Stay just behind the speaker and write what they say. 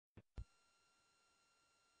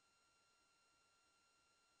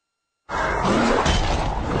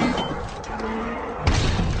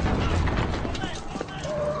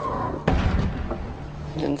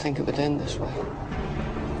think it would end this way.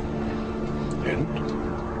 End?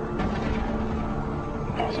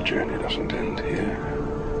 No, the journey doesn't end here.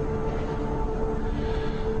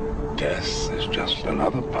 Death is just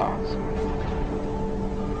another path.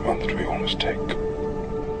 One that we all must take.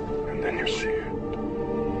 And then you see it.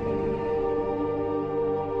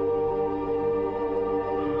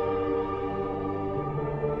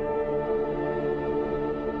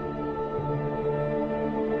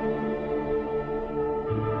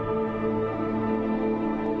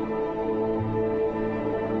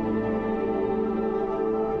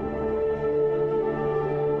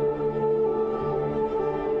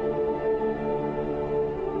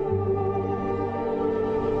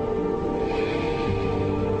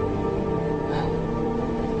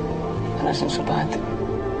 It isn't so bad.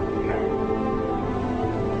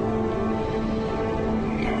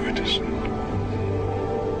 No, it isn't.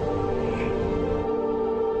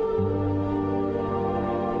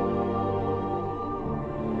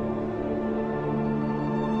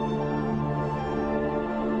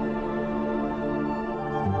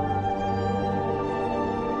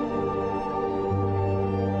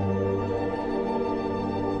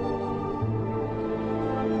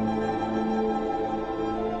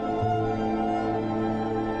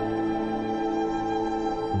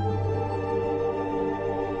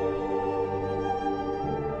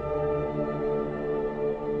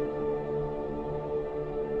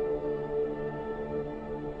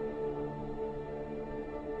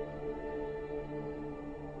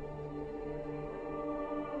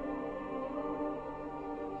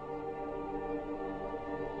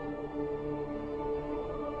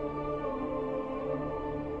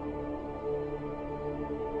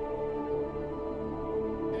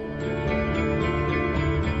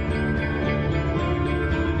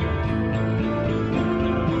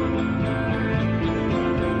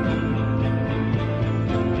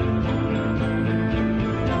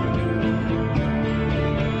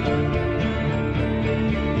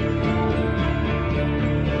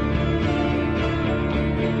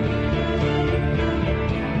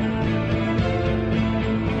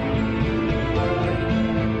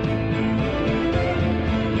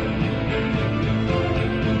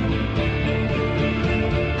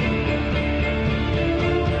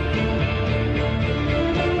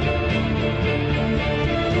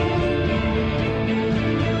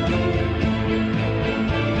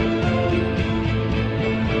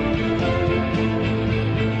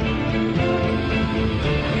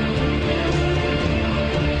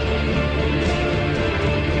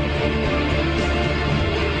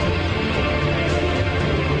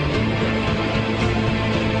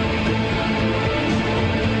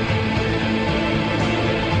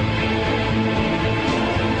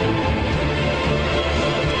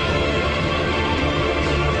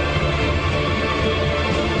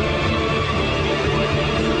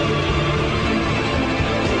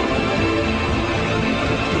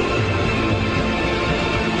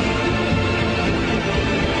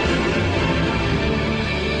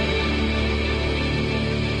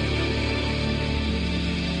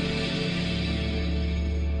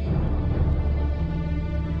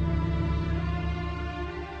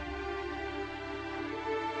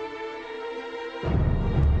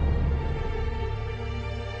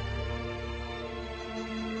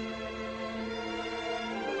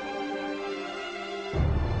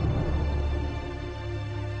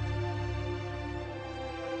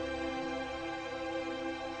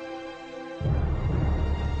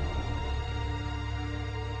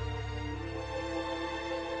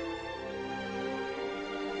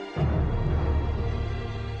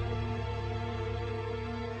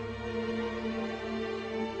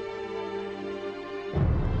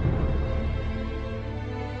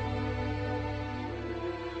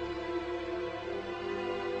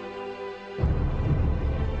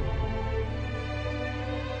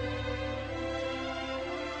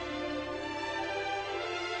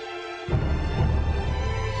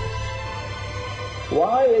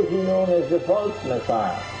 Why is he known as the false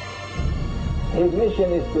Messiah? His mission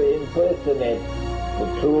is to impersonate the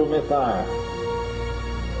true Messiah.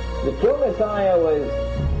 The true Messiah was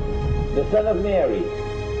the son of Mary,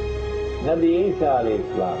 Nabi Isa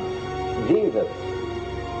alayhi salam, Jesus.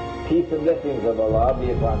 Peace and blessings of Allah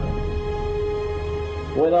be upon him.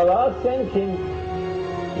 When Allah sent him,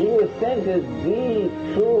 he was sent as the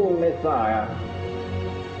true Messiah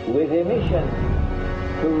with a mission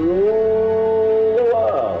to rule the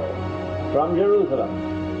world from Jerusalem,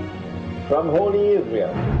 from Holy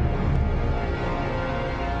Israel.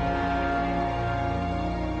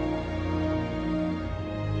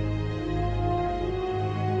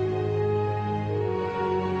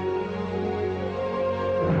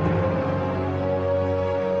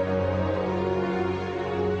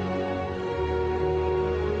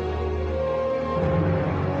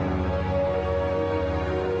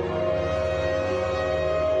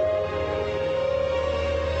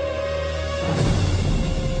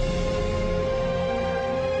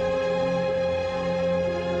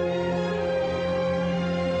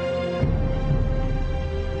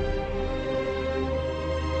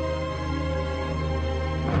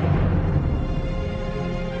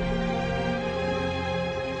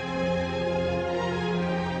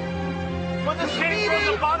 for the speedy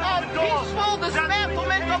and peaceful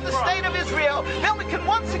dismantlement of the State of Israel. Then we can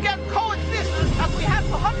once again coexist as we have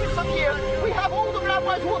for hundreds of years. We have older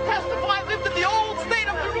rabbis who will testify lived in the old state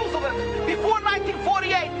of Jerusalem before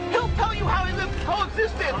 1948. He'll tell you how he lived,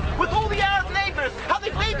 coexisted with all the Arab neighbors, how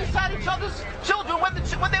they babysat each other's children when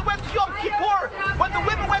they went to Yom Kippur, when the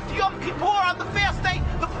women went to Yom Kippur on the fast day,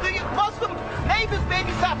 the Muslim neighbors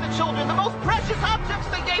babysat the children, the most precious objects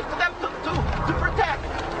they gave to them to protect.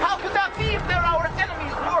 How could that be if they're our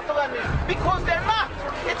enemies, mortal enemies? Because they're not.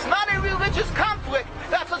 It's not a religious conflict.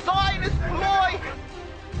 That's a Zionist ploy.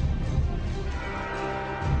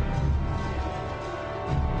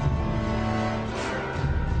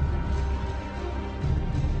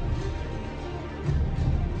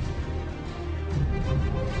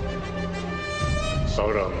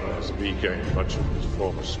 Sauron has regained much of his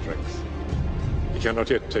former strength. He cannot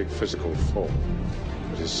yet take physical form,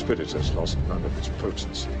 but his spirit has lost none of its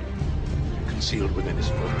potency. Concealed within his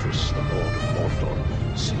fortress, the Lord of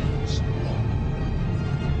Mordor sees all.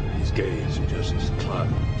 His gaze pierces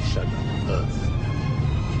cloud, shadow, earth.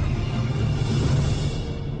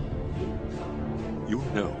 You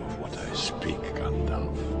know of what I speak,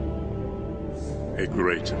 Gandalf. A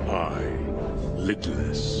great eye,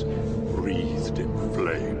 lidless, breathed in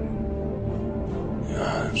flame.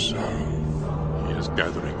 Yes, He is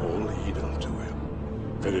gathering all evil to him.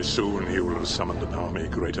 Very soon he will have summoned an army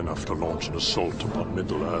great enough to launch an assault upon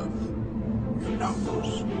Middle-earth. he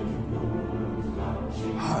knows.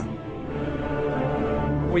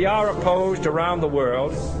 We are opposed around the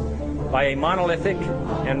world by a monolithic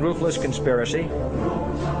and ruthless conspiracy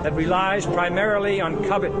that relies primarily on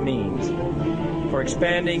covert means for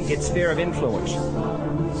expanding its sphere of influence.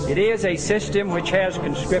 It is a system which has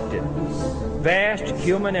conscripted vast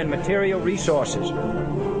human and material resources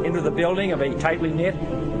into the building of a tightly knit,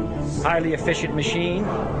 highly efficient machine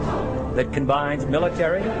that combines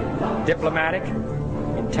military, diplomatic,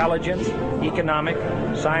 intelligence, economic,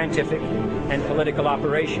 scientific, and political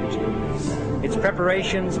operations. Its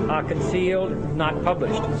preparations are concealed, not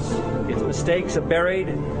published. Its mistakes are buried,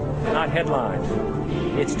 not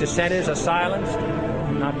headlined. Its dissenters are silenced,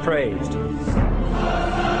 not praised.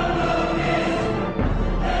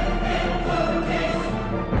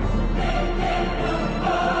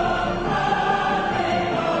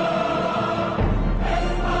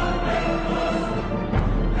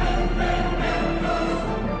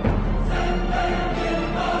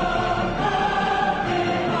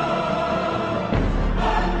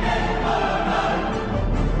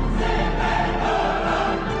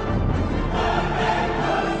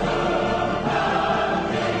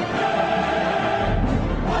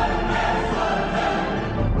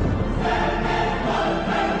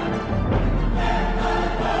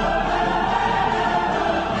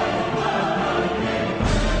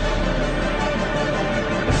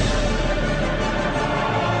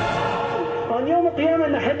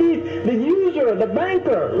 The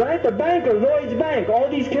banker, right? The banker, Lloyd's Bank, all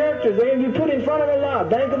these characters, they're going to be put in front of Allah.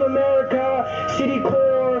 Bank of America,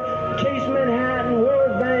 Citicorp, Chase Manhattan,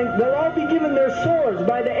 World Bank, they'll all be given their swords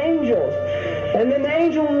by the angels. And then the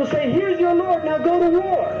angel will say, here's your Lord, now go to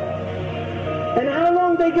war. And how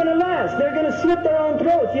long are they going to last? They're going to slit their own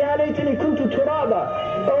throats. Ya laytani kuntu turaba.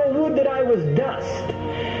 Oh, would that I was dust.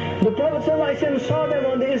 The Prophet ﷺ saw them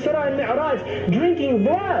on the Isra and Mi'raj drinking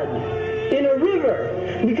blood in a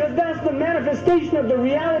river, because that's the manifestation of the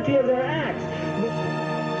reality of their acts.